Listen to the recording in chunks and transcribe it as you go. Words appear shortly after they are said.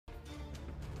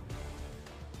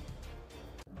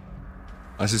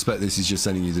I suspect this is just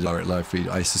sending you the direct live feed.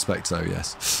 I suspect so,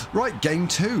 yes. Right, game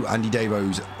 2. Andy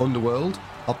Davo's Underworld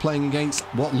are playing against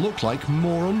what look like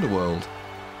more Underworld.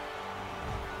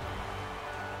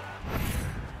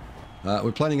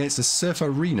 We're playing against a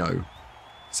Surferino.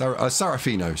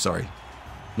 Sarafino, sorry.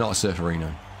 Not a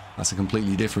Surferino. That's a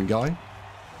completely different guy.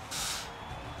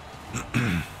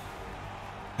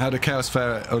 How do Chaos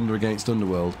fare under against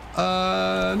Underworld?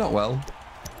 Not well.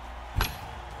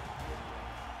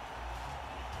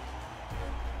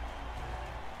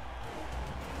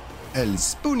 El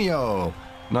Spunio!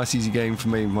 Nice easy game for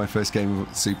me, my first game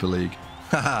of Super League.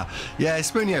 Haha. Yeah,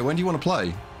 Spunio, when do you want to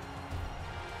play?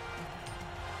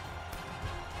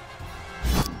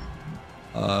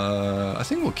 I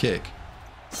think we'll kick.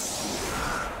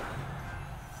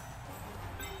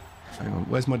 Hang on,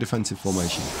 where's my defensive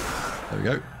formation? There we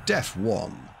go. Def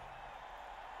 1.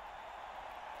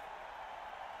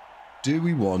 Do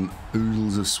we want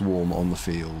Oodles of Swarm on the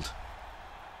field?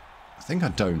 I think I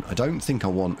don't. I don't think I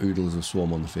want Oodles of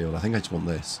Swarm on the field. I think I just want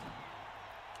this.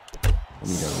 Let me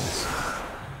go with this.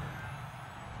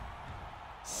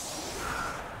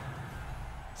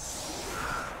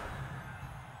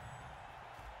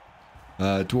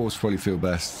 Dwarves probably fare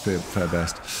best.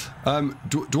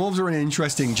 Dwarves are in an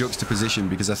interesting juxtaposition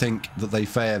because I think that they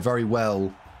fare very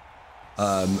well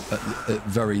at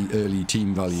very early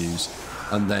team values,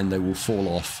 and then they will fall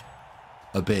off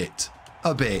a bit.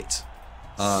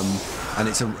 And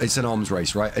it's an arms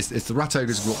race, right? If the Rat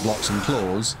Ogres have got blocks and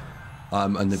claws,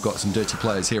 and they've got some dirty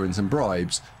players here and some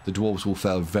bribes, the Dwarves will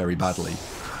fare very badly.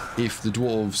 If the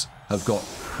Dwarves have got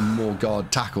more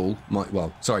guard tackle,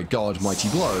 guard mighty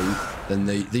blow, then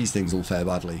these things will fare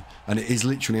badly. And it is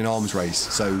literally an arms race.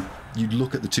 So you'd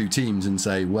look at the two teams and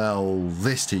say, well,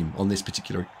 this team on this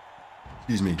particular,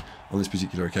 on this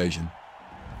particular occasion.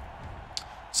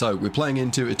 So we're playing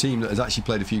into a team that has actually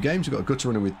played a few games. We've got a Gutter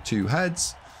Runner with 2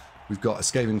 heads. We've got a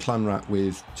Skaven Clan Rat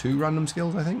with 2 random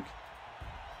skills, I think.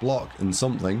 Block and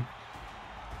something.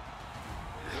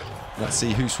 Let's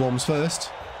see who swarms first.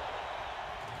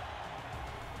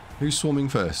 Who's swarming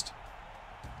first?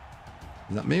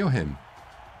 Is that me or him?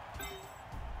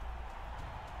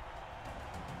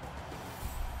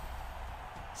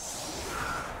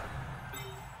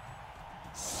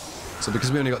 So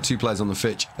because we only got 2 players on the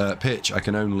pitch, I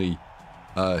can only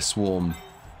swarm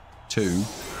 2,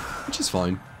 which is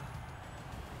fine.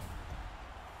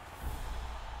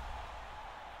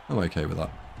 I'm okay with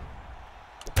that.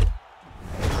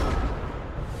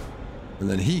 And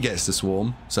then he gets to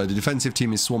swarm. So the defensive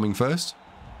team is swarming first.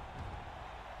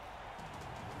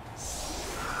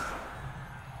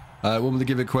 When will the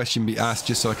given question be asked,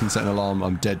 just so I can set an alarm?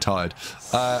 I'm dead tired.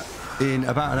 In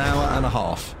about an hour and a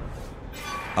half.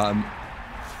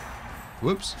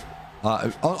 Whoops.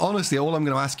 Honestly, all I'm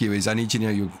going to ask you is I need you to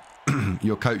know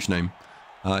your coach name.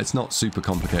 It's not super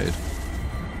complicated.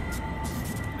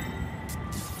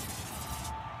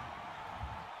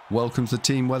 Welcome to the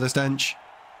team, Weatherstench.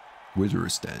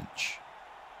 Witherstench.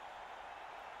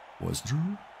 Was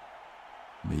there?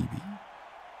 Maybe.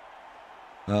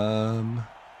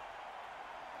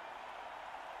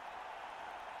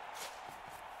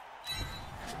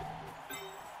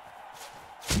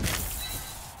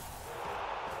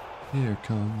 Here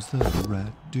comes the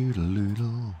rat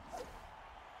doodle-oodle.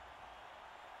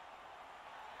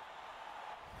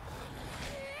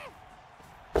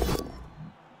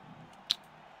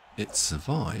 It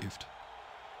survived.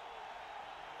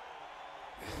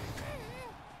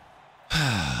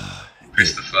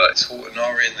 Christopher, it's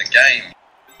Hortonari in the game.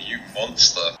 You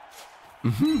monster.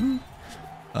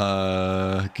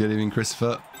 Good evening,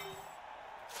 Christopher.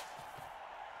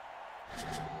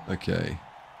 Okay.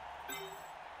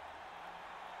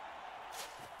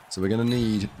 So we're gonna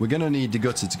need the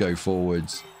gutter to go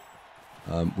forwards.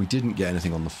 We didn't get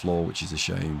anything on the floor, which is a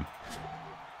shame.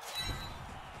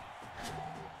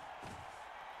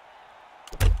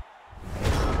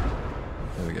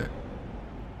 There we go.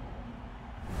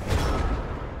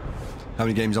 How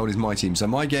many games old is my team? So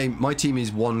my team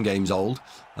is 1 game old.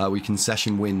 We can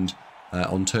session wind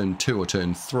on turn 2 or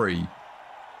turn 3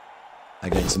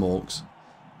 against some orcs,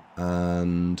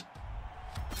 and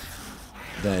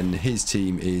then his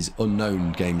team is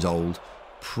unknown games old,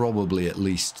 probably at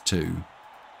least 2.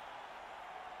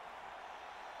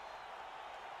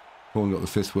 Corn got the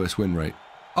 5th worst win rate.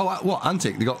 Oh, what?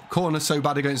 Antic? They got Corn are so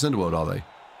bad against Underworld, are they?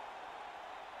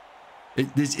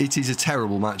 It is a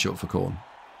terrible matchup for Corn.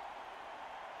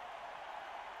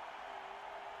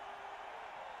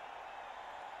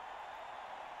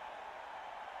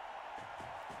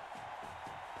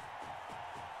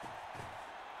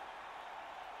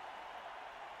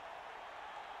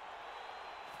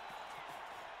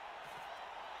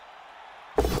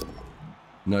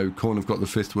 No, Corn have got the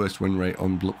 5th worst win rate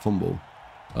on Fumble.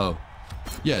 Oh.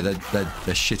 Yeah,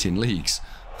 they're shit in leagues.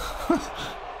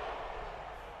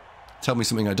 Tell me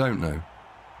something I don't know.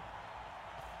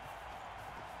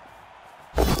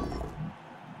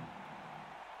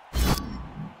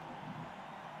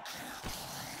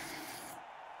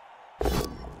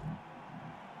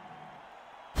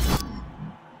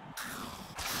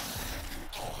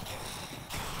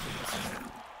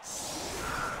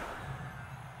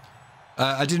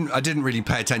 I didn't really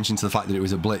pay attention to the fact that it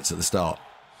was a blitz at the start,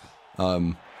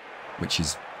 which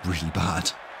is really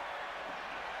bad.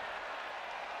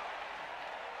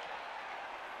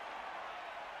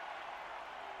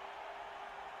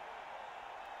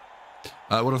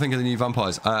 What do I think of the new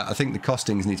vampires? I think the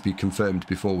costings need to be confirmed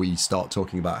before we start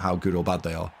talking about how good or bad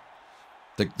they are.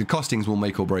 The costings will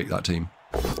make or break that team.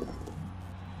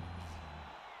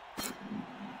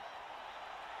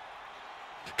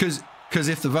 Because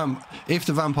if the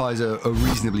vampires are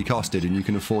reasonably costed and you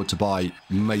can afford to buy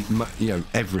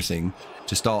everything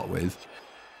to start with,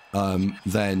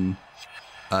 then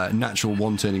natural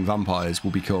one-turning vampires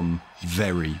will become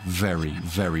very, very,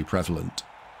 very prevalent.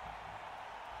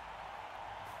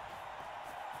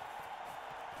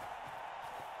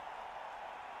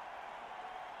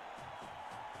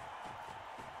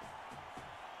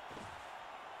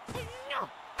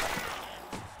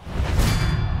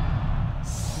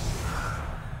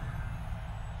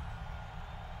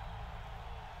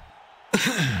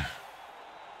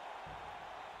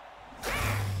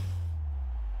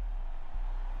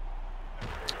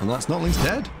 And that's Snotling's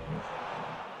dead.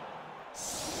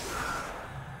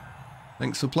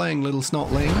 Thanks for playing, little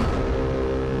Snotling.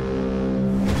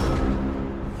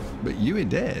 But you are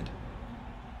dead.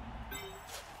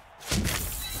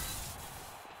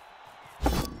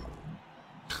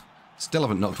 Still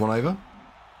haven't knocked one over.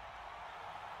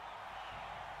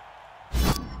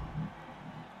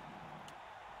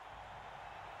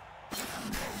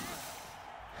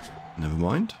 Never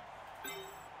mind.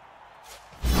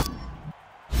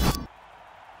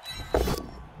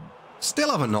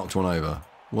 Still haven't knocked one over.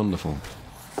 Wonderful.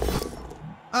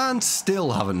 And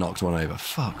still haven't knocked one over.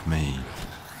 Fuck me.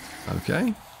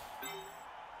 Okay.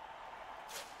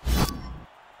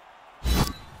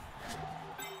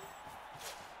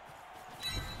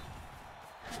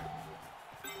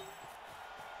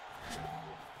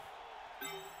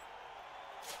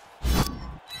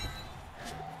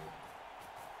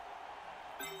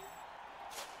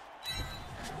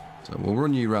 So we'll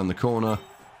run you around the corner.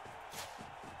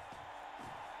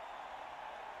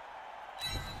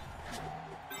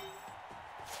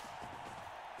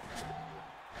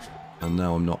 And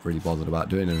now I'm not really bothered about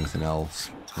doing anything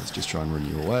else. Let's just try and run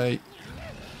you away.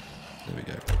 There we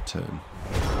go. Turn.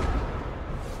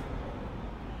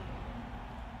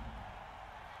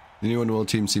 The new Underworld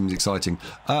team seems exciting.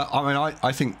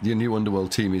 I think the new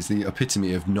Underworld team is the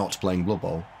epitome of not playing Blood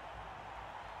Bowl.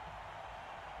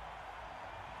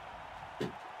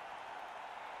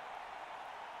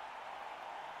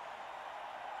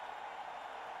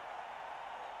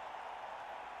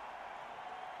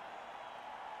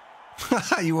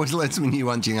 You always let me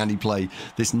watching Andy play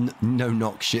this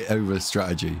no-knock shit over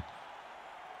strategy.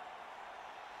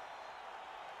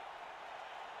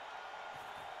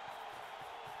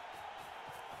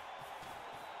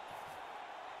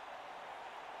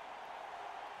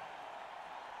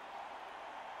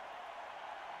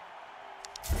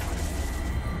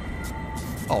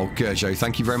 Oh, Gerjo,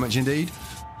 thank you very much indeed.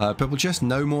 Purple Chest,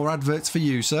 no more adverts for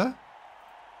you, sir.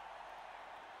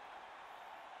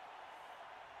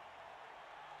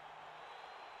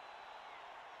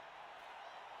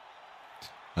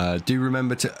 Do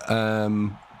remember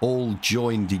to all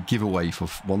join the giveaway for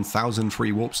 1,000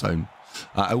 free Warp Zone.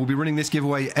 I will be running this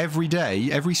giveaway every day,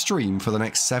 every stream for the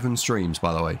next 7 streams,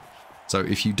 by the way. So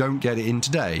if you don't get it in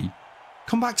today,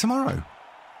 come back tomorrow.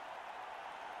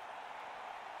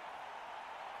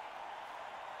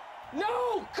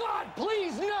 No! God,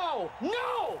 please, no!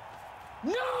 No!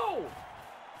 No!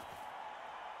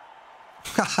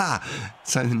 Haha,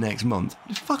 so the next month.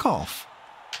 Fuck off.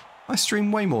 I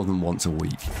stream way more than once a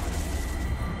week.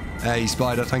 Hey,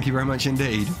 Spider, thank you very much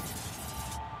indeed.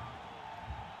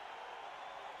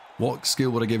 What skill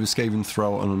would I give a Skaven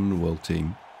throw on an Underworld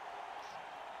team?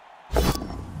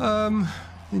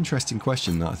 Interesting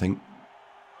question, that, I think.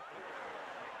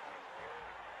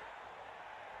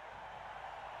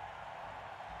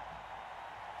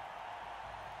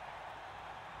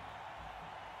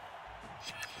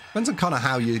 Depends on kind of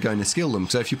how you're going to skill them.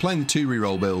 So if you're playing the 2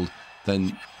 reroll build,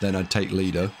 then I'd take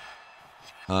leader.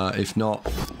 If not,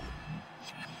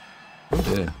 oh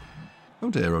dear, oh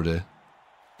dear, oh dear.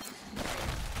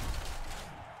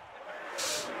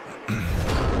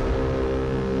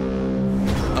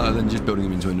 Then just building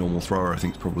him into a normal thrower, I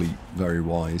think, is probably very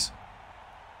wise.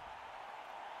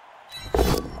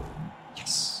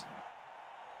 Yes.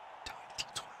 Die, little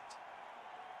twat.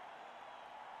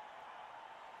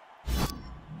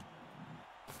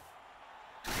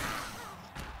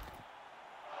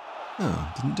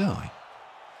 Oh, didn't die.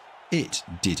 It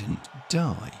didn't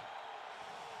die.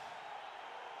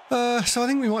 So I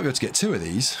think we might be able to get 2 of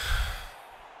these.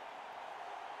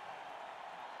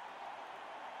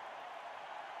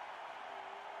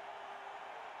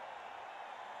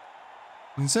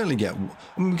 We can certainly get.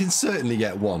 I mean, we can certainly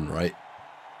get 1, right?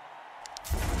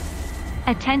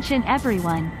 Attention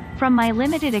everyone. From my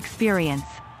limited experience,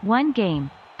 1 game.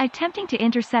 Attempting to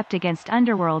intercept against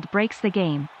Underworld breaks the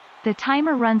game. The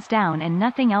timer runs down and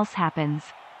nothing else happens.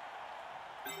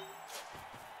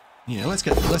 Yeah, let's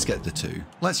get the 2.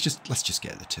 Let's just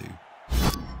get the 2.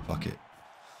 Fuck it.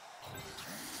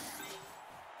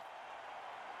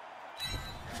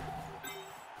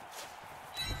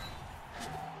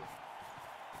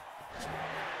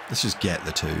 Let's just get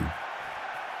the 2.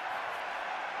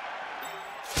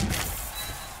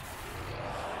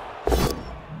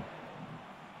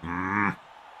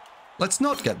 Let's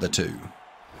not get the 2.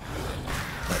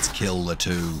 Let's kill the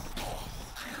 2.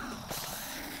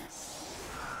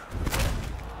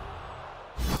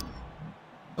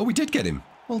 Oh, we did get him.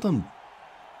 Well done.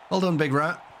 Well done, big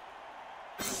rat.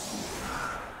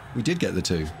 We did get the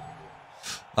 2.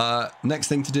 Next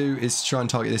thing to do is try and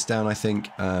target this down, I think.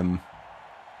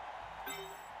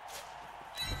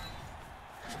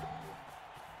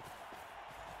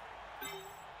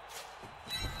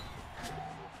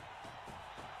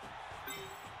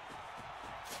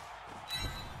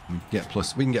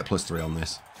 We can get +3 on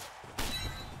this.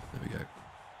 There we go.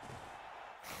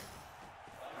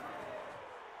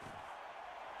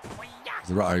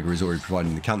 The Rat Ogre is already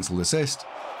providing the cancelled assist.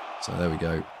 So there we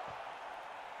go.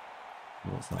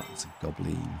 What's that? It's a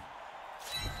goblin.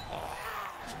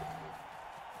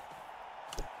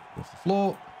 Off the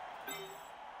floor.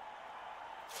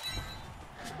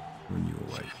 Run you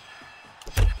away.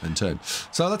 And turn.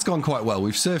 So that's gone quite well.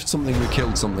 We've surfed something, we've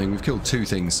killed something. We've killed 2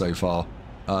 things so far.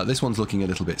 This one's looking a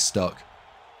little bit stuck.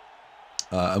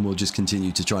 And we'll just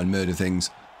continue to try and murder things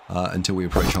until we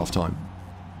approach half-time.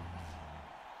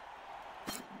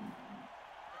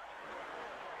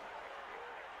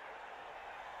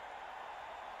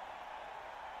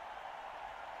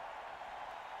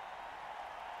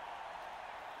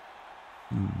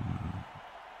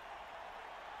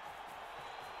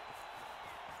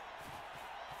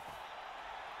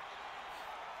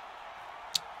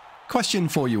 Question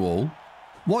for you all.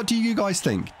 What do you guys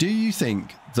think? Do you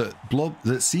think that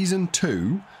Season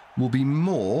 2 will be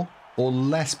more or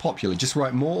less popular? Just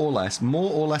write more or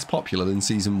less popular than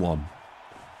Season 1.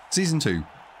 Season 2.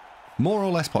 More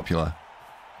or less popular?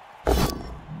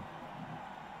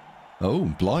 Oh,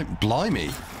 blimey.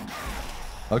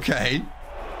 Okay.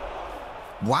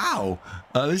 Wow.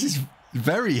 This is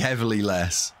very heavily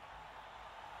less.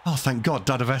 Oh, thank God,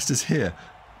 Dadavesta's here.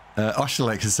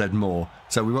 Oshalek has said more.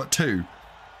 So we've got 2.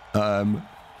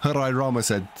 Harai Rama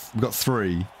said we've got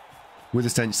 3. With a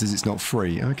stench says it's not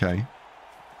free. Okay.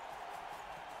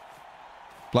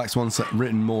 Black Swan's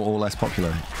written more or less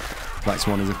popular. Black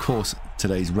Swan is, of course,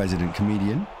 today's resident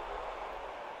comedian.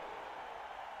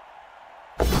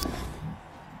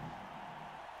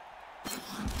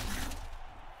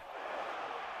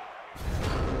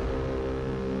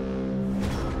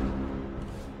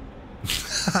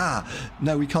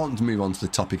 No, we can't move on to the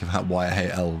topic of why I hate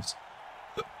elves.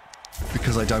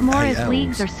 Because I don't hate elves. More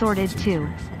leagues are sorted too.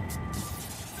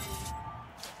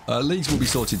 Leagues will be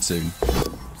sorted soon.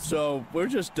 So, we're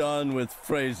just done with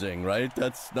phrasing, right?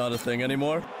 That's not a thing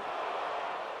anymore?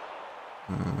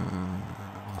 I'll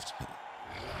have to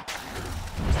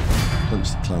punch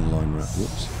the clan line rat.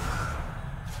 Whoops.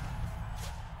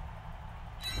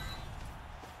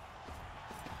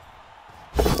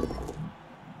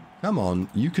 Come on,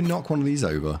 you can knock one of these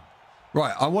over.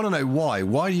 Right, I want to know why.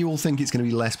 Why do you all think it's going to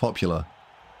be less popular?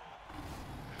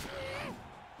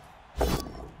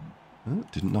 Oh,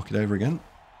 didn't knock it over again.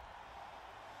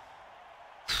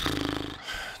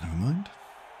 Never mind.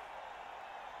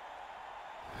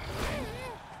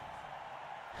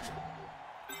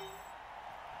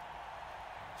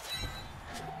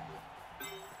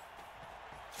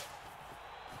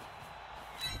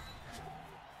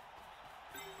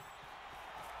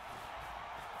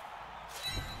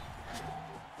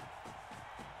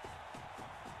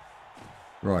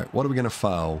 Right, what are we going to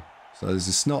foul? So there's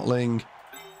a snotling.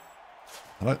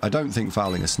 I don't think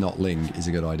fouling a snotling is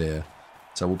a good idea.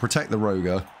 So we'll protect the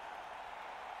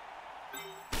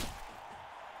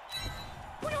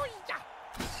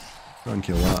Try and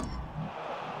kill that.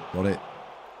 Got it.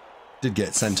 Did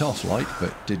get sent off, like,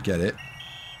 but did get it.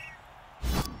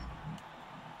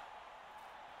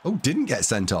 Oh, didn't get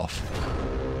sent off.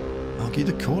 Argue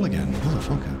the call again,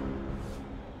 motherfucker.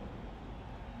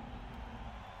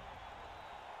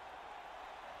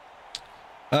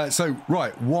 So,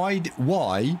 right, why,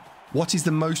 what is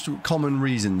the most common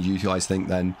reason you guys think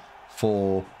then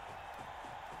for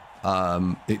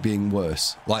it being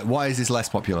worse? Like, why is this less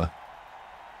popular?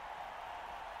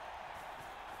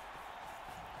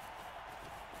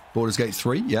 Baldur's Gate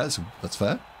 3, yeah, that's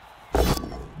fair.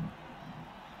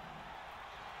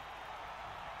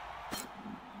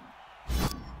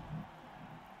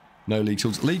 No League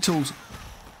Tools. League Tools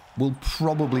will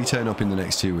probably turn up in the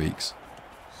next 2 weeks.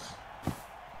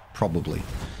 Probably.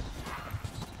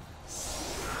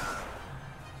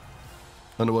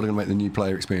 Underworld are going to make the new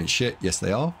player experience shit. Yes,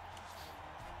 they are.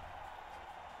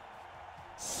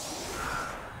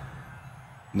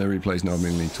 No replays, no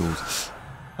admin League Tools.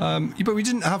 But we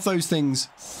didn't have those things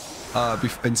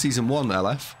in Season 1,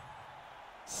 LF.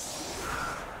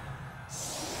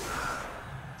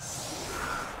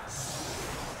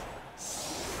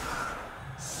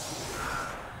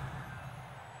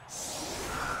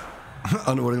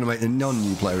 Underworld are going to make the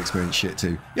non-new player experience shit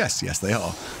too. Yes, yes, they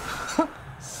are.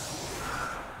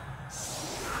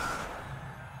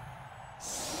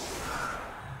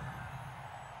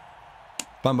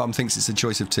 Bam Bam thinks it's a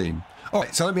choice of team. All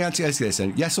right, so let me ask you this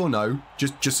then. Yes or no?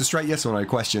 Just a straight yes or no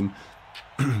question.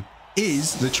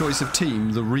 Is the choice of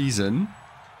team the reason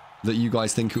that you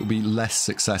guys think it will be less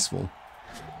successful?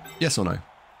 Yes or no?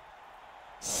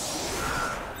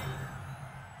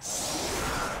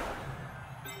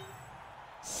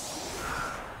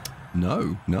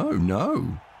 No, no,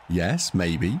 no. Yes,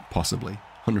 maybe, possibly.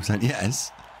 100%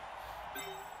 yes.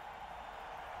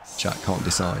 Chat can't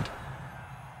decide.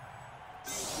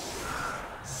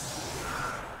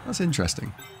 That's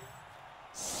interesting.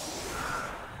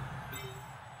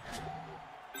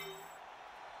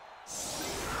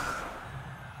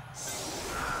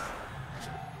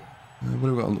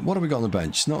 What have we got on the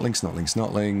bench? Snotling, Snotling,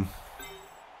 Snotling.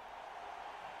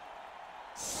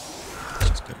 Let's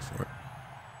just go for it.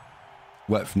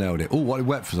 Wetf nailed it. Oh, what did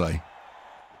Wetf say?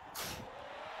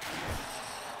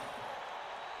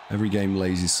 Every game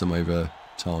lazes some over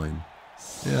time.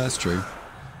 Yeah, that's true.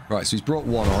 Right, so he's brought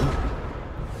one on.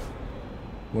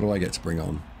 What do I get to bring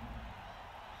on?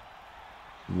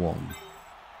 One.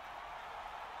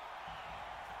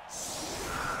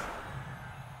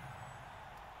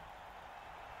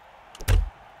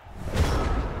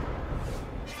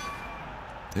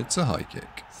 It's a high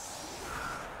kick.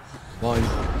 Fine.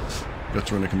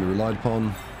 Gutter runner can be relied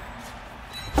upon.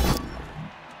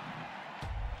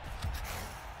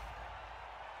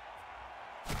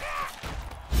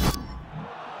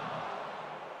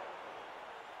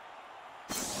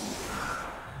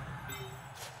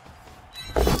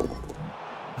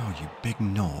 Oh, you big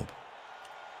knob.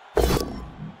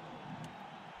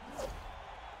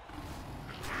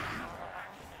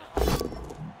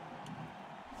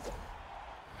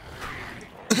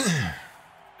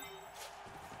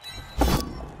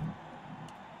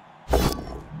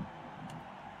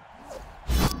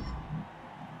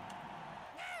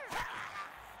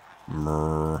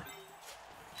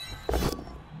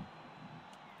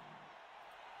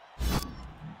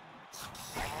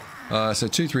 So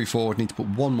 2, 3, 4. Need to put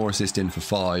one more assist in for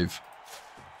 5.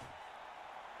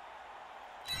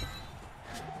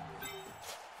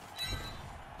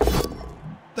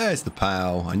 There's the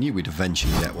POW. I knew we'd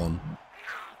eventually get one.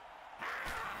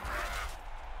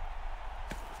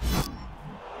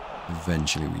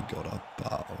 Eventually we got a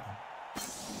POW.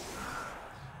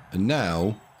 And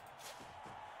now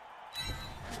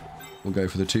we'll go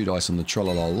for the 2 dice on the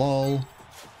trollolol.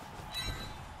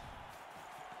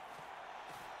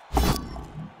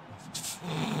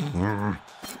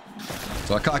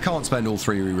 So I can't spend all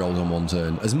 3 rerolls on one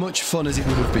turn. As much fun as it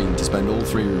would have been to spend all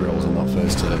 3 rerolls on that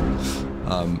first turn.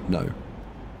 No.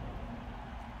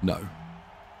 No.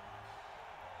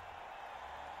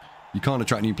 You can't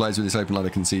attract new players with this open ladder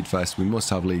concede fest. We must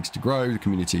have leagues to grow the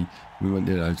community. We want,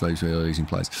 you know, those who are losing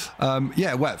players.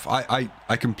 Yeah, Wef,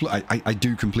 I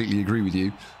do completely agree with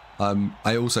you.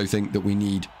 I also think that we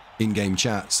need in-game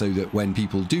chat so that when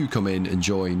people do come in and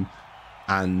join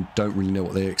and don't really know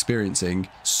what they're experiencing,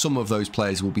 some of those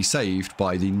players will be saved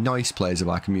by the nice players of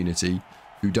our community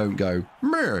who don't go,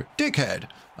 "Meh, dickhead."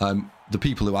 The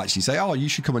people who actually say, "Oh, you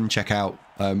should come and check out,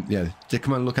 yeah,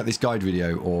 come and look at this guide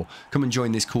video, or come and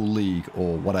join this cool league,"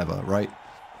 or whatever, right?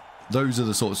 Those are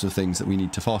the sorts of things that we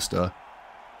need to foster.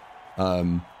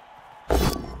 My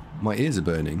ears are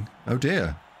burning. Oh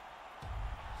dear.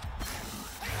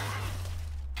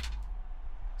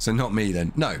 So not me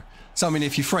then. No. So I mean,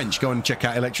 if you're French, go and check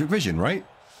out Electric Vision, right?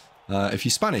 If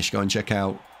you're Spanish, go and check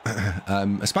out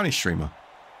a Spanish streamer.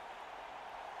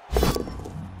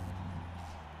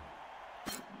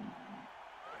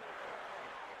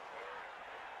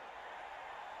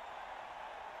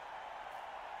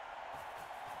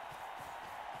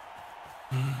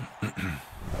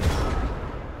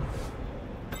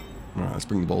 Alright, let's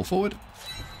bring the ball forward.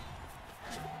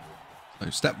 So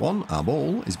step 1, our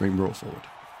ball is being brought forward.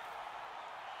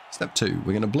 Step 2,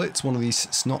 we're going to blitz one of these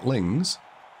snotlings.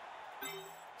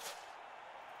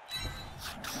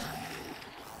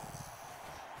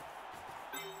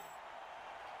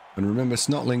 And remember,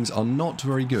 snotlings are not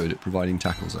very good at providing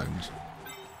tackle zones.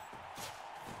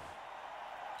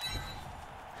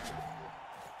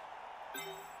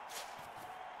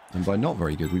 And by not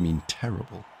very good, we mean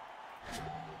terrible.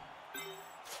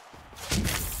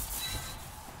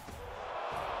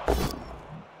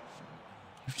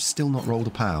 You've still not rolled a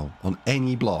POW. On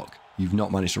any block, you've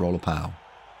not managed to roll a POW.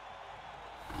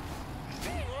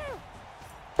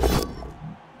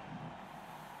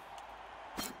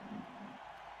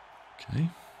 Okay.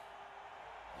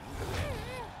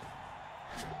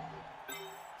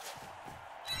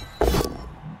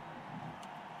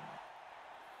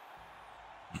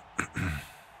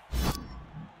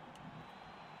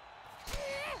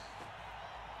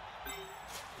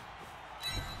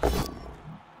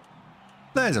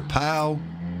 There's a POW.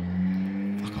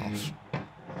 Fuck off.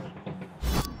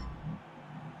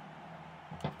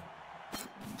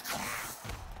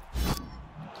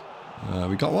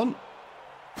 We got one.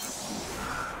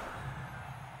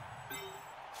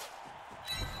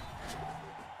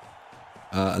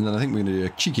 And then I think we're going to do a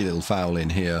cheeky little foul in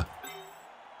here.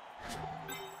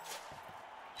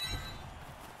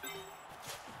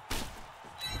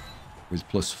 With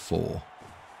 +4.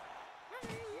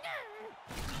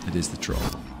 It is the troll.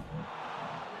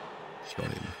 Got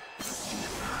him.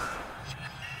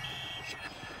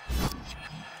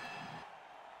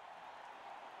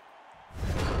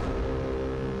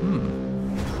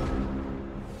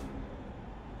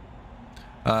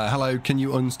 Hello, can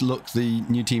you unlock the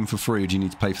new team for free, or do you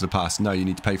need to pay for the pass? No, you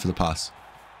need to pay for the pass.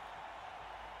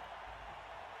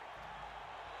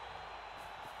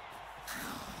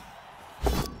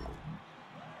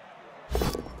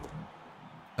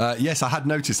 Yes, I had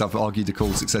noticed I've argued the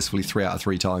call successfully 3 out of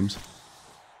 3 times.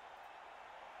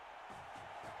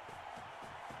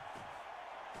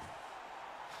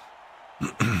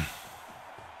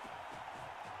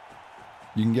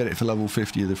 You can get it for level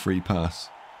 50 of the free pass.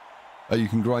 Oh, you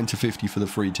can grind to 50 for the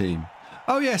free team.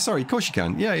 Oh yeah, sorry, of course you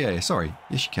can. Yeah, sorry.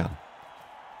 Yes, you can.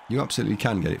 You absolutely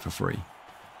can get it for free.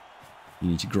 You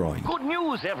need to grind. Good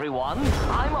news, everyone.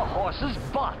 I'm a horse's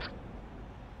butt.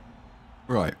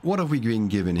 Right, what have we been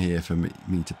given here for me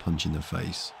to punch in the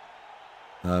face?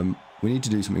 We need to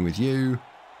do something with you.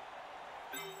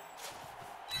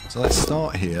 So let's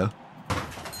start here.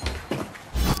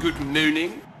 Good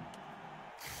nooning.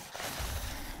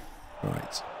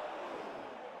 Right.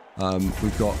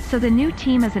 We've got... So the new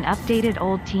team is an updated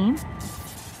old team?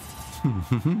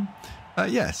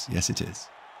 Yes, it is.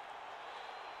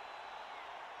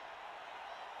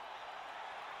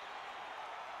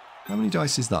 How many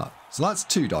dice is that? So that's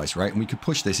 2 dice, right? And we could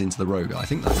push this into the rogue. I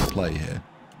think that's the play here.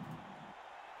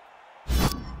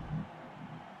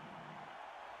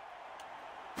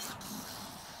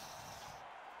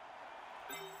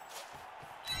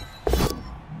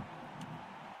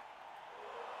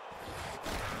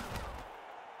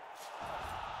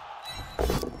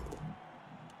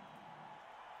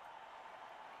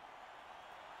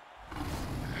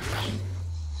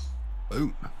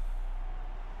 Boom.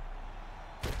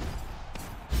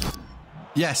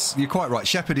 Yes, you're quite right.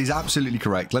 Shepherd is absolutely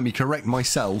correct. Let me correct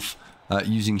myself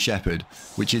using Shepherd,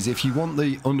 which is if you want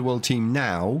the Underworld team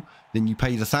now, then you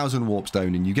pay the 1,000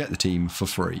 warpstone and you get the team for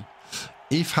free.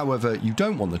 If, however, you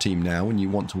don't want the team now and you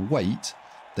want to wait,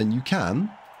 then you can,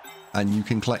 and you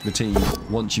can collect the team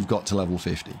once you've got to level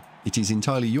 50. It is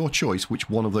entirely your choice which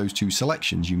one of those 2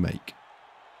 selections you make.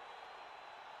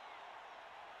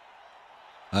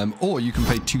 Or you can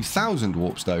pay 2,000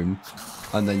 warpstone,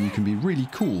 and then you can be really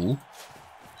cool,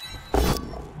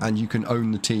 and you can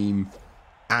own the team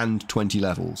and 20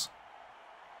 levels.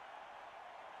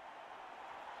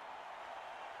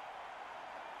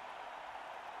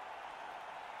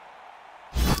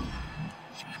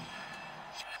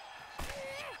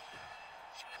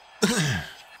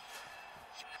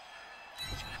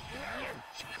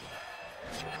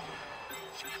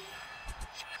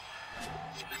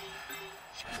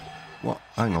 What?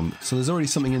 Hang on. So there's already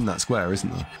something in that square,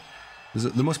 isn't there?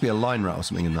 There must be a line route or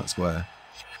something in that square.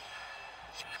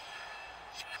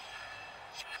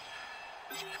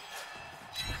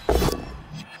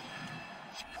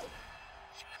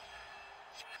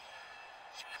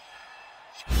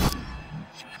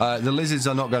 The lizards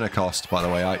are not going to cost, by the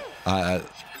way.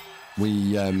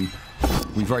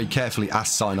 We very carefully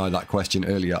asked Cyanide that question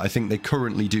earlier. I think they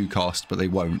currently do cost, but they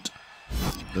won't.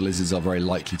 The lizards are very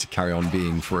likely to carry on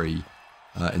being free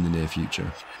in the near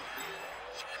future.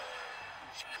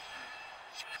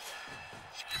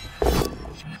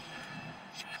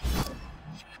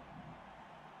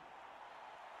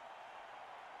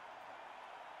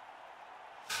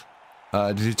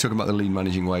 Did you talk about the league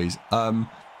managing ways?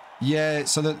 Yeah,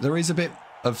 so there is a bit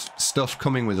of stuff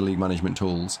coming with the league management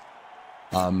tools.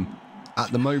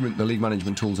 At the moment, the league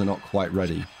management tools are not quite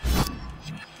ready.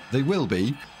 They will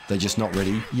be, they're just not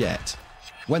ready yet.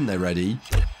 When they're ready,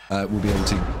 we'll be able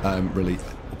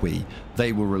to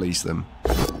they will release them.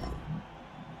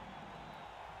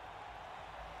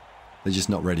 They're just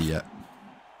not ready yet.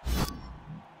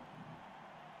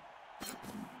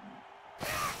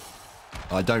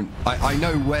 I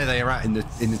know where they are at in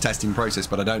the testing process,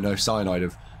 but I don't know if Cyanide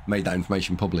have made that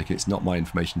information public. It's not my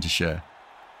information to share.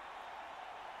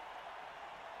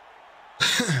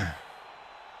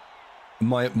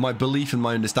 My belief and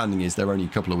my understanding is they're only a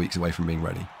couple of weeks away from being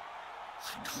ready.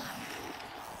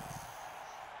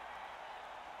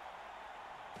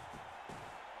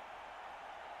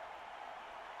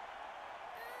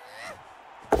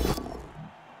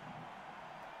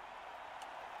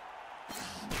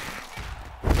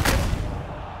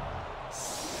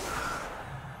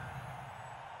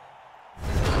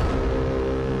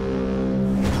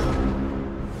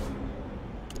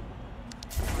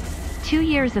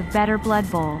 Of better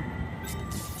Blood Bowl.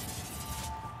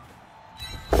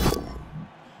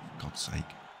 God's sake.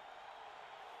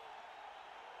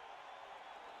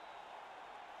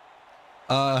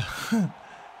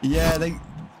 Yeah,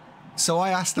 so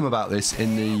I asked them about this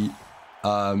in the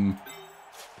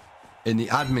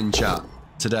admin chat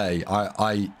today.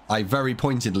 I very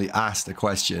pointedly asked a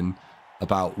question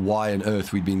about why on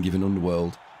earth we'd been given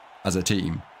Underworld as a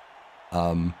team.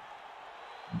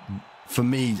 For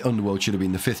me, Underworld should have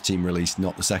been the 5th team released,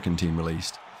 not the 2nd team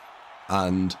released.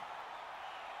 And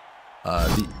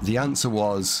the answer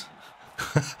was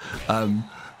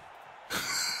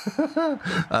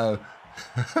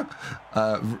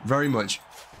very much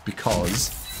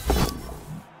because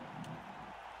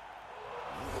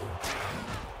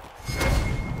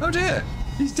oh dear,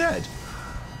 he's dead.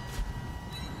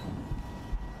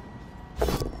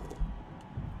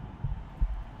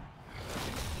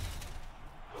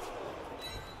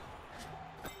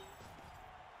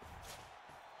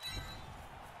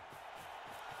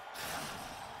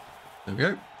 There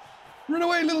we go. Run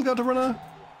away, little gutter runner.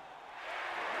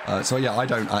 So yeah, I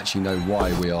don't actually know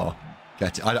why we are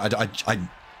getting.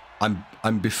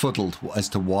 I'm befuddled as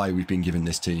to why we've been given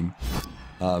this team.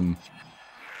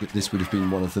 This would have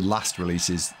been one of the last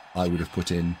releases I would have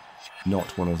put in,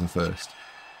 not one of the first.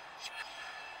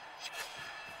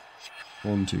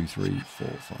 1, 2, 3, 4,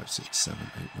 5, 6, 7,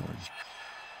 8, 9.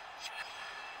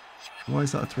 Why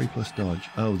is that a 3+ dodge?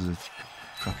 Oh, there's a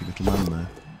crappy little man there.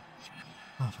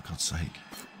 Oh, for God's sake.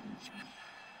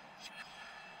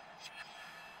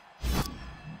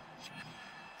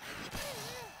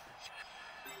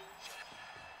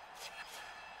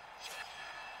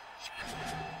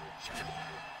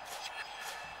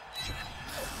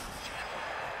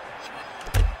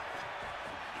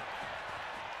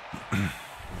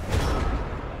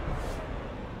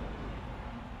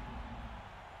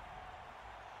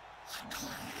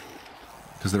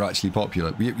 Because they're actually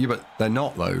popular. Yeah, but they're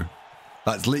not, though.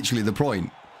 That's literally the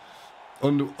point.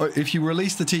 If you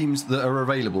release the teams that are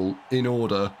available in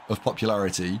order of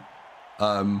popularity,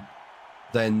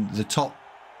 then the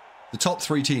top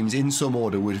 3 teams in some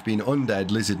order would have been Undead,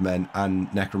 Lizardmen,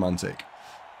 and Necromantic.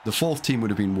 The 4th team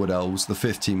would have been Wood Elves. The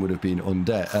 5th team would have been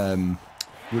Undead.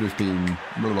 Would have been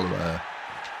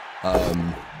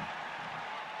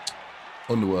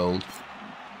Underworld,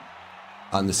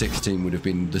 and the 6th team would have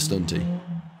been the Stunty.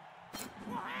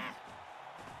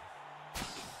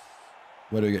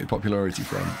 Where do we get your popularity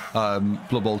from?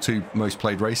 Blood Bowl 2 most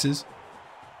played races.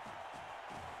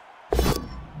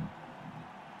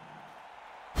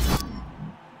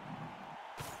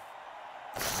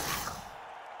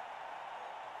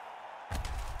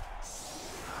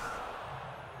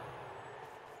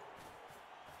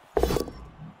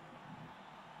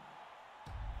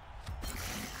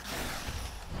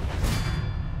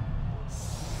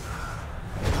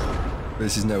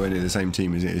 This is nowhere near the same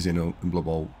team as it is in Blood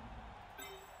Bowl.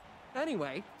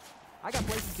 Anyway, I got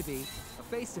places to be, a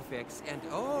face to fix, and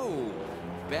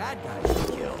bad guys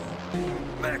to kill.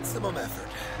 Maximum effort.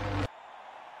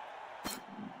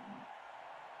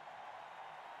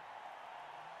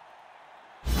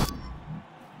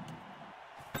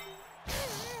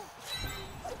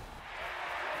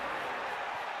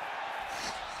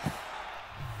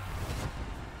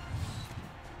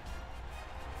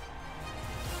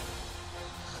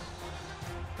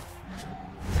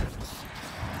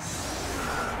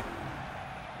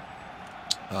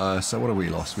 So what have we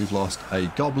lost? We've lost a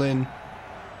goblin.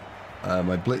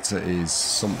 My blitzer is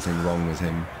something wrong with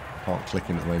him. Can't click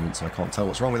him at the moment, so I can't tell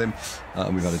what's wrong with him.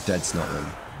 And we've had a dead snotling.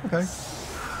 Okay.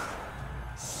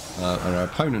 And our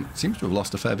opponent seems to have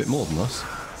lost a fair bit more than us.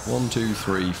 1, 2,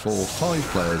 3, 4, 5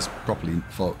 players properly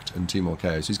fucked and 2 more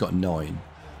KOs. He's got 9.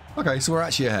 Okay, so we're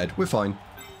actually ahead. We're fine.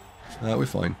 We're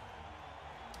fine.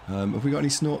 Have we got any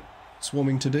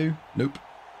swarming to do? Nope.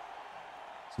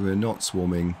 So we're not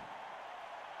swarming.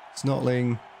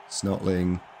 Snotling.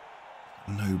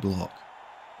 No block.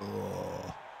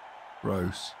 Oh,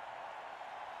 gross.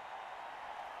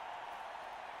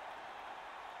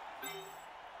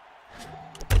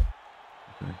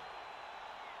 Okay.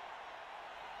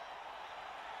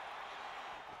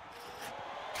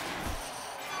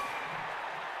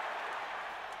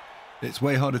 It's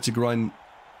way harder to grind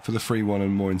for the free one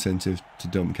and more incentive to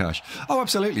dump cash. Oh,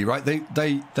 absolutely, right.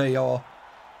 They are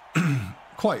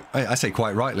quite, I say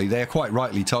quite rightly, they are quite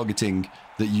rightly targeting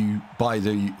that you buy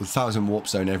the 1,000 warp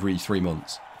stone every 3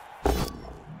 months.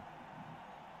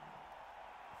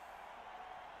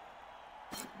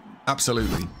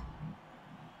 Absolutely.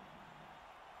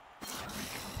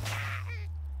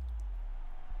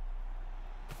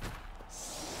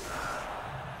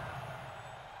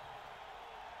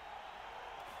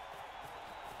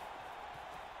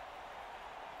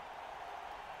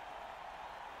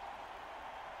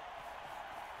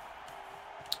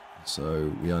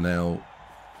 So we are now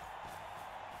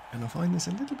going to find this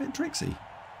a little bit tricksy.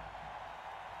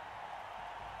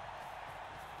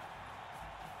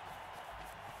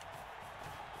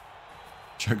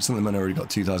 Jokes on the man already got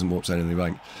 2,000 warp stone in the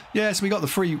bank. Yeah, so we got the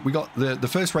free. We got the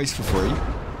first race for free,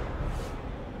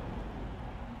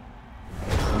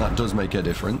 and that does make a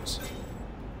difference.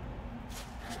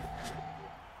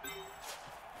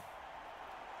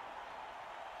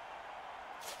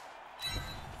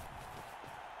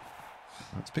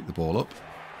 Let's pick the ball up.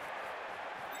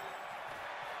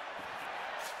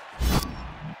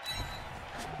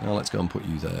 Now let's go and put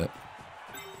you there.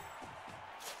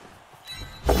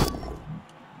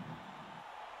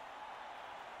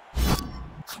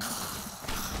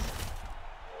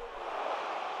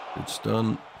 Good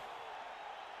stun.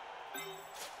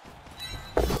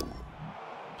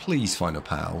 Please find a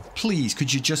pal. Please,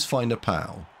 could you just find a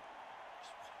pal?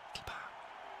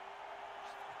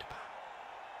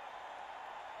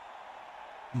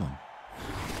 Come on.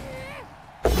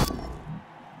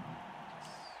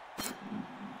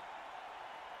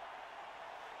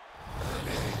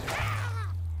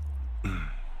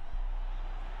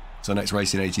 So next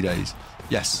race in 80 days.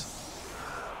 Yes.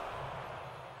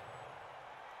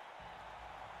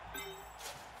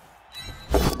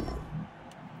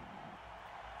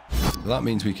 So that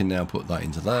means we can now put that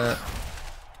into there.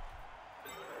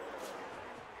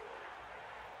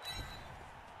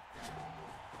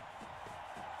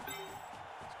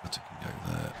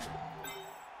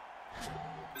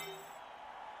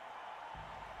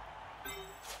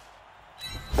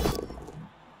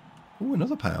 Oh,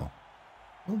 another POW.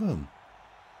 Well done.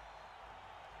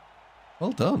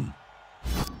 Well done.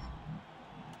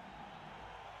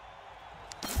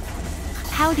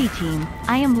 Howdy team,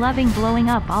 I am loving blowing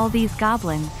up all these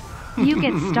goblins. You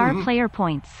get star player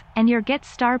points, and you get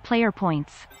star player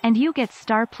points, and you get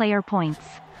star player points.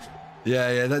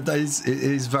 Yeah, that is, it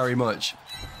is very much.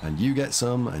 And you get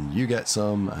some, and you get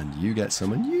some, and you get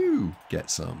some, and you get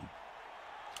some.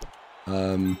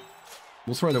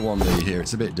 We'll throw the 1D here.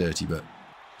 It's a bit dirty, but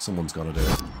someone's got to do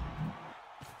it.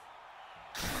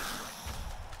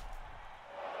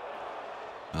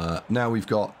 Now we've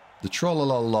got the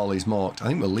troll is marked. I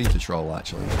think we'll leave the troll,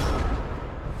 actually.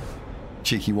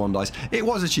 Cheeky 1 dice. It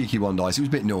was a cheeky 1 dice. It was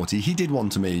a bit naughty. He did one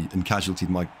to me and casualtied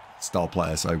my star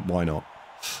player, so why not?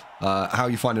 How are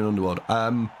you finding Underworld?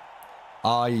 Do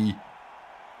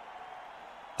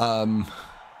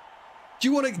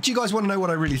you guys want to know what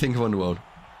I really think of Underworld?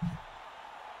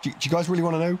 Do you guys really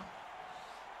want to know?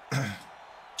 Do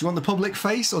you want the public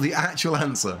face or the actual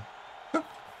answer?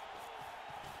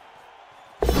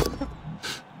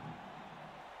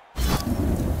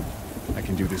 I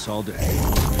can do this all day.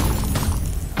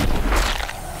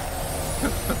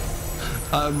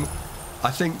 I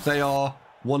think they are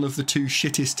one of the 2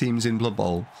 shittest teams in Blood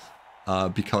Bowl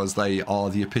because they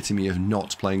are the epitome of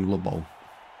not playing Blood Bowl.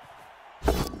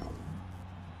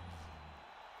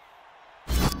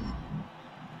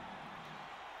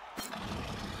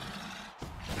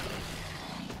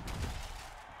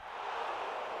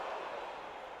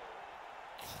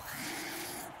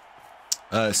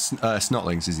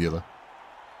 Snotlings is the other.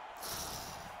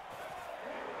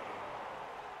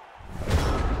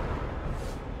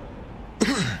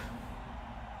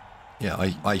 Yeah,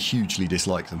 I hugely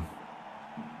dislike them.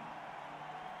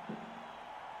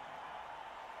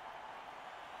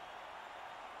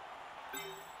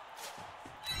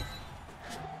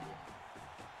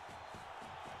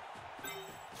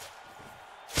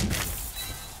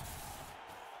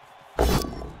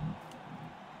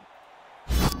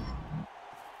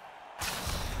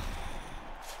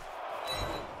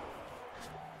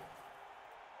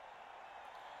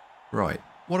 Right,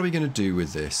 what are we going to do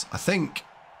with this? I think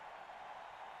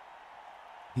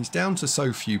he's down to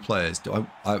so few players.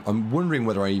 I'm wondering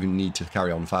whether I even need to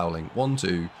carry on fouling. 1,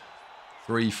 2,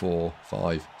 3, 4,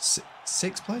 5,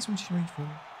 6 players. 1, 2, 3, 4,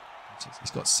 6.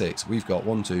 He's got 6. We've got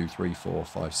 1, 2, 3, 4,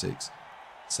 5, 6,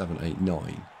 7, 8,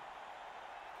 9.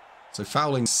 So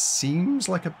fouling seems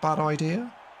like a bad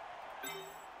idea.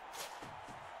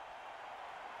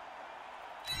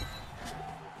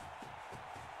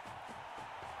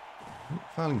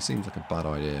 Fouling seems like a bad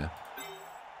idea.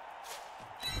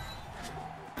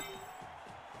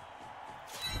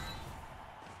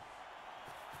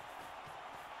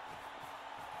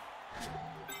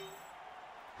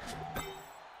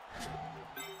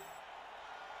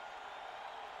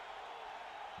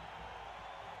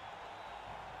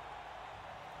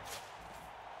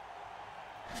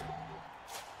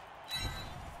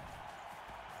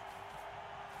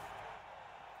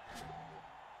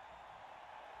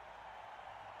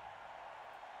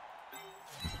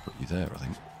 Put you there, I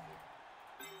think.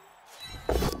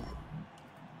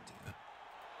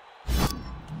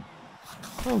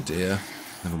 Oh dear.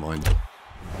 Never mind.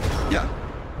 Yeah.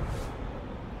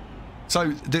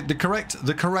 So the correct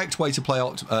way to play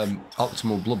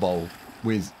optimal Blood Bowl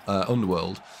with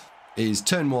Underworld is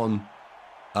turn 1.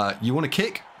 You want to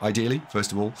kick, ideally,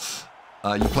 first of all.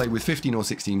 You play with 15 or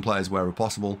 16 players wherever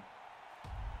possible,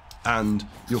 and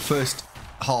your first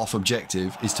half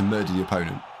objective is to murder the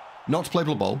opponent. Not to play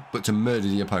Blood Bowl, but to murder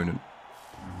the opponent.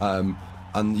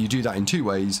 And you do that in 2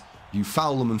 ways. You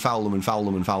foul them and foul them and foul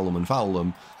them and foul them and foul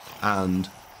them, and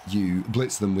you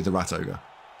blitz them with the Rat Ogre.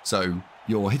 So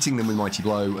you're hitting them with Mighty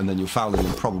Blow, and then you're fouling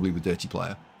them probably with Dirty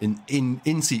Player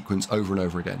in sequence over and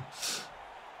over again.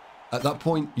 At that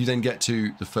point, you then get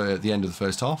to the end of the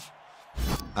first half,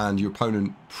 and your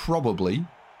opponent probably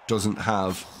doesn't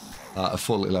have a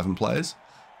full 11 players,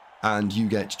 and you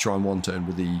get to try and one turn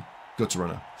with the Gutter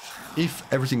Runner. If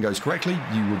everything goes correctly,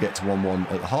 you will get to 1-1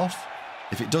 at the half.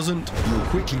 If it doesn't, you will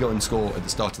quickly go and score at the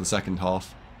start of the second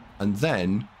half, and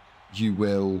then you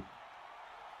will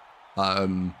try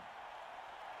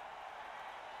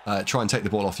and take the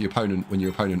ball off your opponent when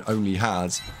your opponent only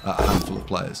has a handful of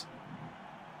players.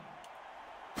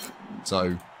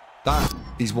 So that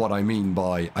is what I mean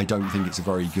by I don't think it's a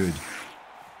very good.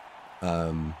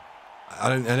 I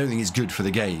don't think it's good for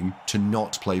the game to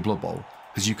not play Blood Bowl,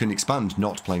 because you can expand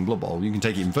not playing Blood Bowl. You can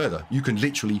take it even further. You can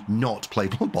literally not play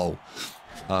Blood Bowl,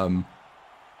 and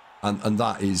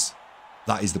that is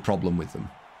the problem with them.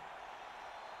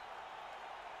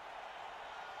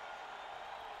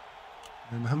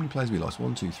 How many players have we lost?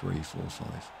 1, 2, 3, 4,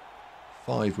 5.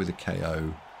 5 with a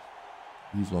KO.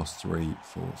 You've lost 3,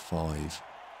 4, 5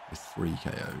 with 3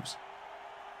 KOs.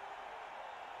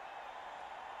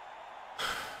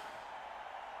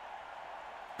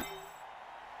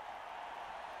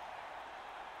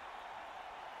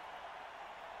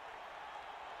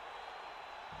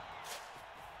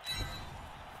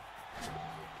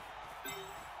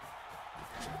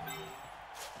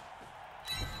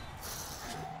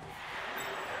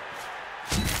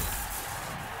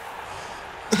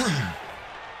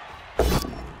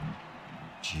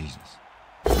 Jesus.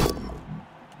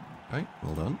 Right,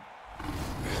 well done.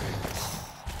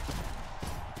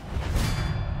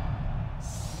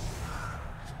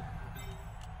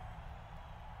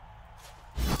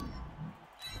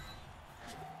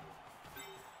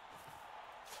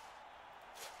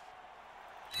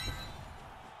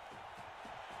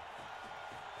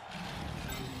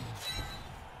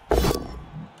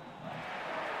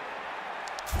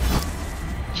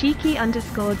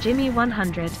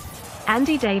 Cheeky_Jimmy100.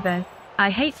 Andy Davo. I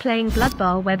hate playing Blood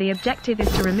Bowl where the objective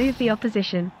is to remove the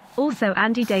opposition. Also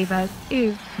Andy Davo.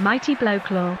 Ooh, Mighty Blow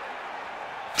Claw.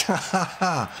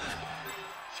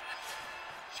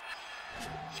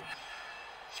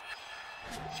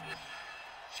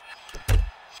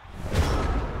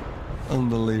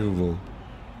 Unbelievable.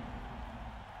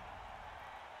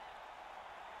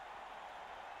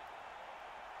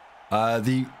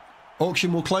 The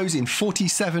auction will close in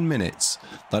 47 minutes.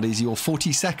 That is your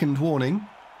 40-second warning.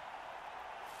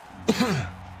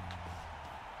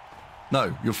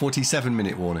 No, your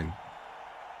 47-minute warning.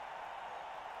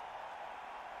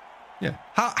 Yeah.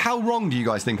 How wrong do you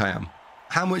guys think I am?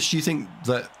 how much do you think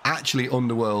that actually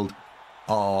Underworld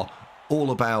are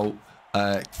all about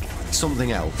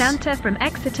something else? Santa from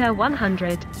Exeter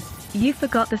 100. You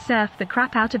forgot the surf the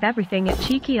crap out of everything at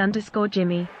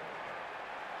cheeky_Jimmy.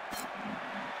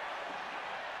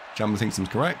 Jamba thinks I'm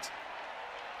correct.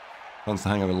 Wants the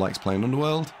Hangover, likes playing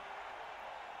Underworld.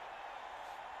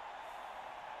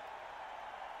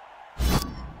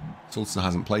 Salsa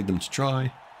hasn't played them to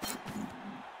try.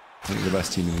 I think the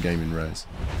best team in the game in Res.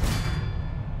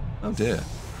 Oh dear.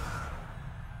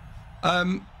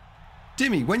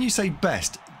 Dimmy, when you say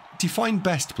best, define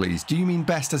best please. Do you mean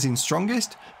best as in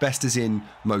strongest? Best as in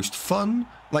most fun?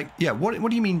 Like, yeah, what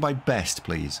do you mean by best,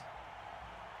 please?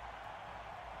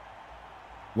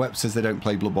 Web says they don't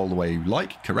play Blood Bowl the way you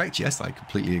like. Correct, yes, I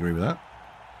completely agree with that.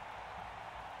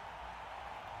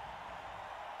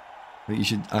 I think you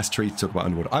should ask Tree to talk about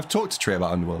Underworld. I've talked to Tree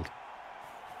about Underworld.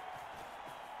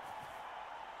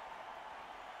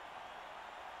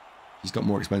 He's got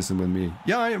more experience than me.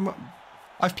 Yeah,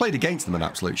 I've played against them an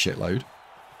absolute shitload.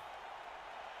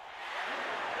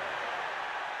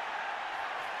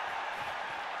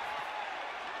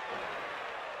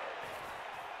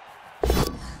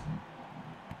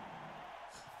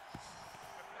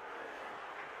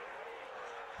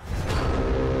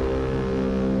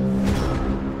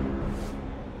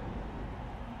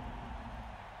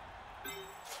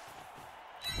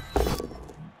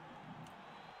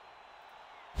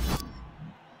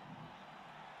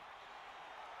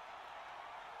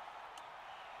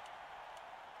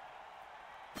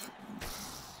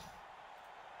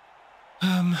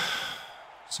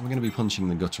 So we're going to be punching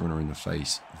the gutter runner in the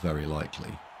face, very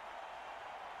likely.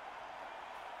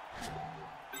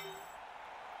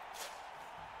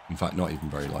 In fact, not even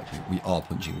very likely. We are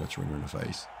punching the gutter runner in the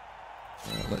face.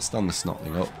 Let's stand the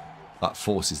snotling up. That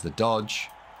forces the dodge.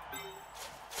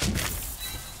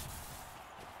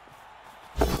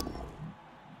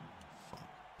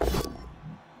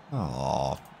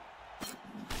 Aww.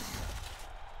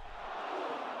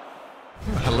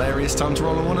 A hilarious time to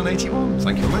roll a 1 and 81.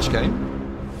 Thank you very much, game.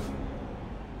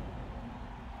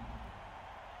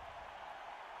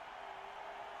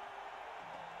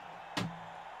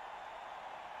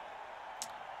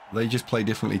 They just play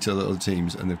differently to the other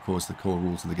teams, and of course the core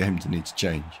rules of the game need to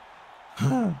change.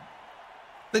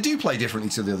 They do play differently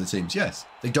to the other teams, yes.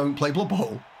 They don't play Blood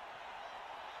Bowl.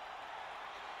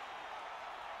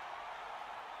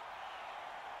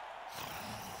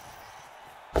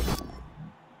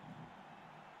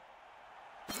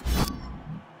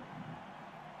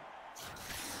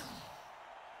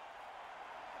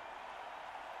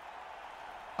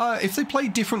 If they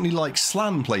played differently like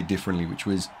Slam played differently, which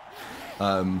was...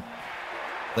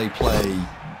 they play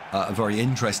a very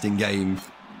interesting game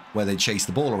where they chase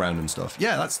the ball around and stuff.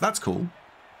 Yeah, that's cool.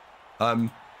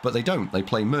 But they don't. They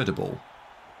play Murder Ball.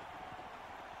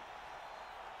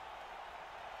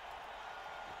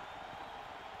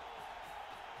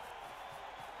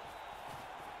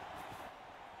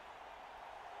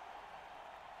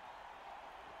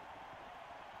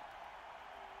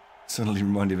 Suddenly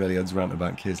reminded of Eliad's rant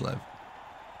about Kislev.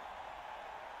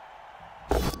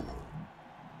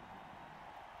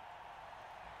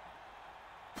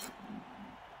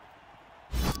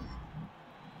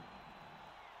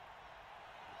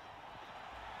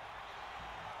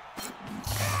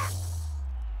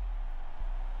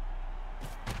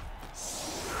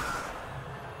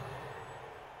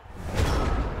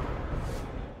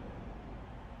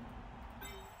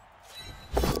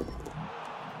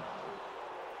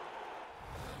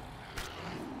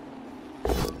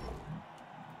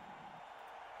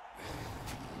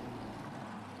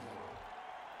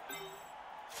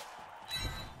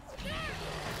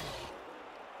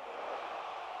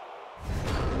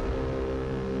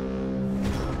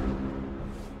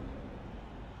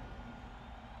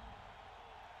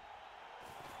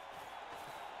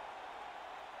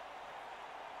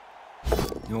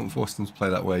 You won't force them to play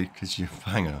that way because you're a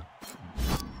banger.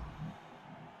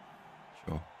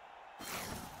 Sure.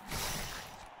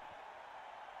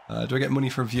 Do I get money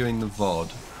for viewing the VOD?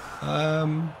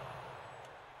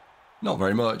 Not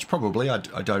very much, probably. I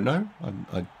don't know.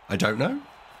 I don't know.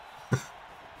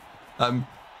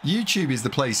 YouTube is the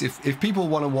place. If people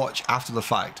want to watch after the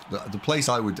fact, the place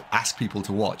I would ask people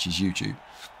to watch is YouTube,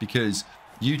 because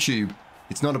YouTube,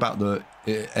 it's not about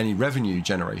any revenue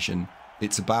generation.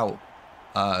 It's about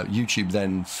YouTube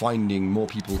then finding more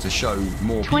people to show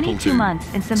more people to. 22 months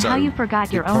and somehow you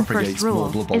forgot your own first rule.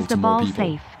 Is the ball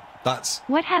safe? That's...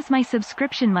 What has my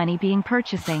subscription money being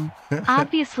purchasing?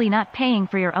 Obviously not paying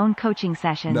for your own coaching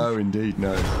sessions. No, indeed,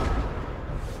 no.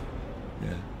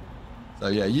 Yeah. So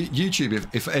yeah, YouTube,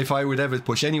 if I would ever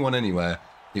push anyone anywhere,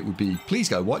 it would be, please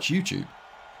go watch YouTube.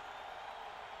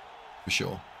 For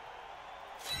sure.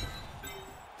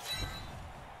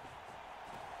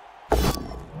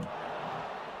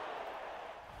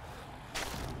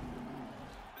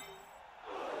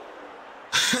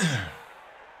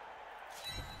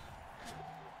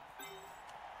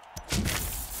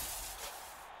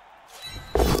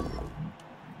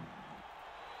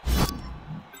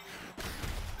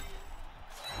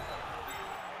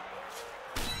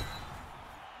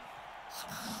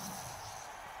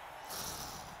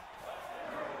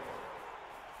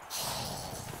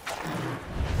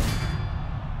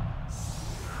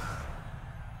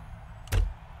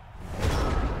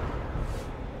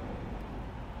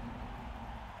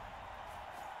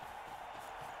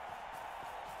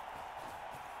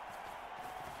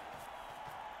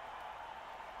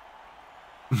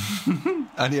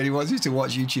 And he only wants you to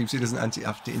watch YouTube so he doesn't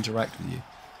have to interact with you.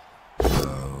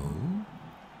 Oh.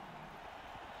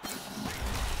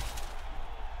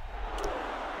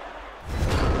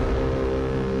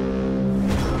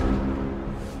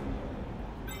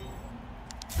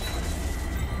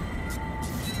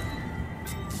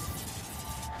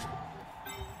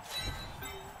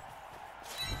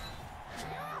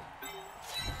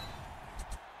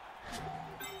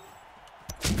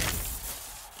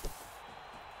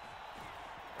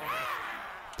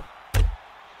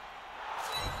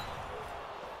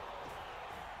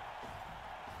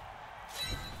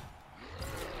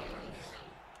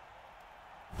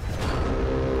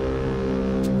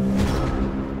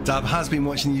 Dab has been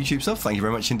watching the YouTube stuff. Thank you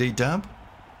very much indeed, Dab.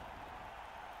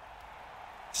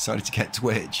 Decided to get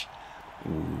Twitch.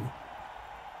 Ooh.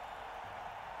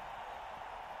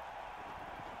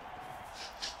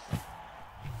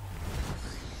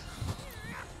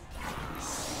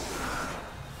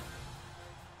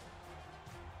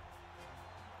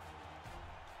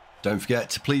 Don't forget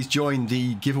to please join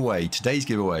the giveaway, today's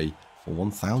giveaway, for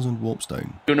 1,000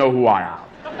 Warpstone. You know who I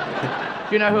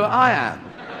am. You know who I am.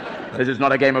 This is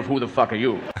not a game of who the fuck are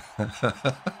you.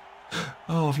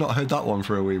 Oh, I've not heard that one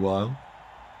for a wee while.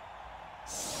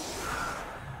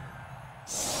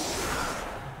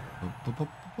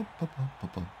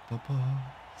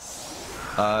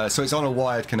 So it's on a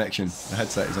wired connection. The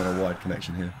headset is on a wired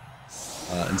connection here.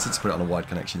 And since I put it on a wired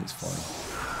connection, it's fine.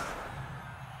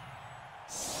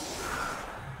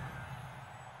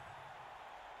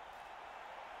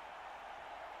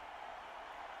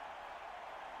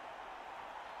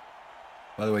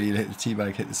 By the way, you hit the tea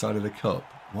bag, hit the side of the cup.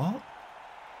 What?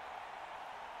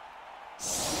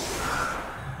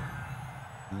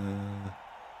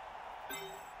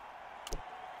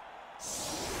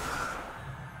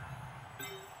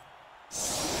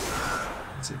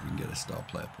 Let's see if we can get a star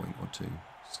player point or two.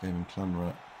 Skaven, Clan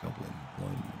Rat, Goblin,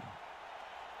 Lineman.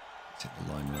 Let's hit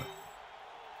the Line Rat.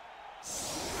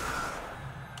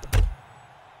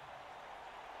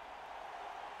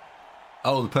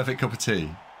 Oh, the perfect cup of tea.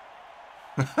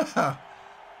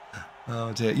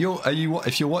 Oh dear!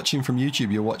 If you're watching from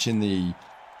YouTube, you're watching the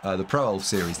Pro Elf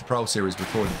series. The Pro Elf series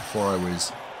recorded before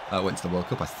I went to the World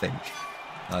Cup, I think.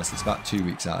 So it's about 2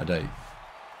 weeks out of date.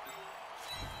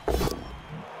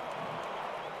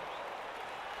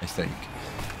 I think.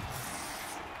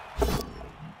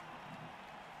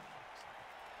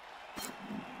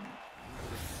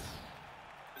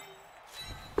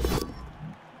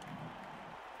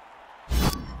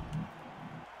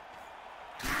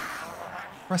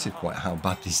 Impressive quite how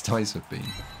bad these dice have been.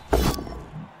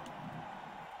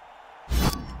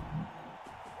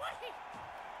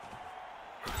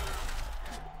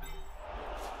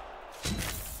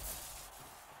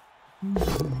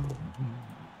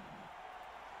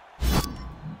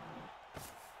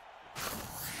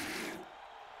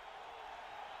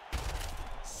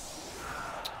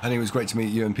 Henning, it was great to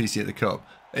meet you and PC at the Cup.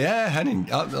 Yeah, Henning,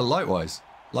 likewise.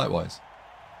 Likewise.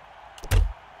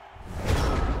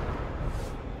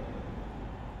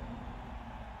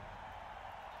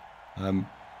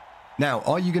 Now,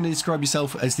 are you going to describe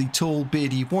yourself as the tall,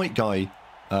 beardy, white guy,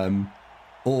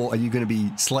 or are you going to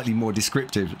be slightly more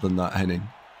descriptive than that, Henning?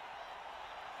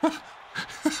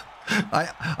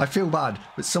 I feel bad,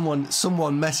 but someone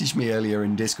messaged me earlier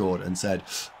in Discord and said,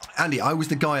 Andy, I was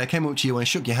the guy, I came up to you and I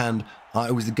shook your hand, I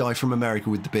was the guy from America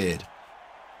with the beard.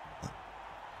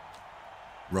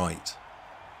 Right.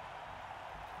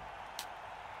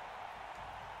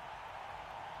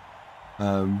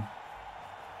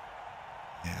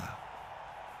 Yeah.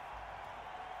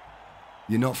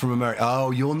 You're not from America.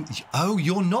 Oh,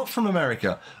 you're not from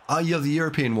America. Oh, you're the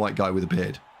European white guy with a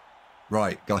beard.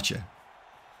 Right, gotcha.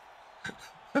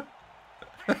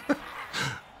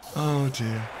 Oh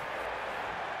dear.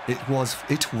 It was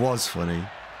funny.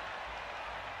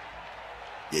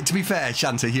 To be fair,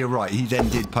 Shanta, you're right. He then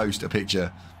did post a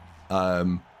picture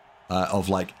of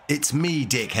like, it's me,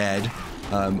 dickhead.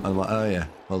 I'm like, oh yeah,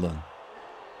 well done.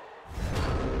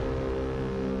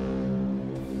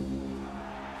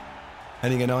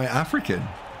 Henning and I are African.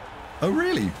 Oh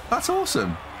really? That's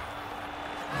awesome.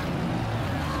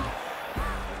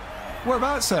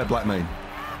 Whereabouts, Blackmane?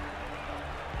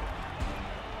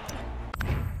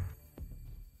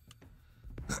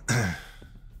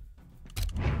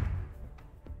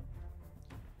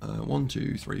 1,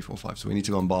 2, 3, 4, 5. So we need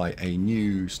to go and buy a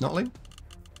new Snotling.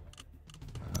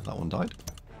 That one died.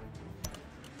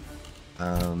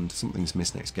 And something's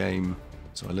missed next game.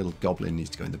 So a little goblin needs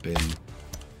to go in the bin. And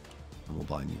we'll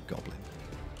buy a new goblin.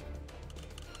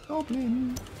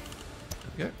 Goblin.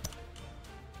 There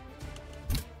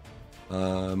we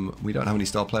go. We don't have any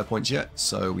star player points yet,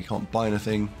 so we can't buy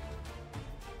anything.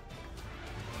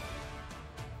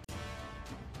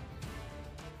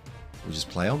 We'll just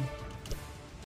play on.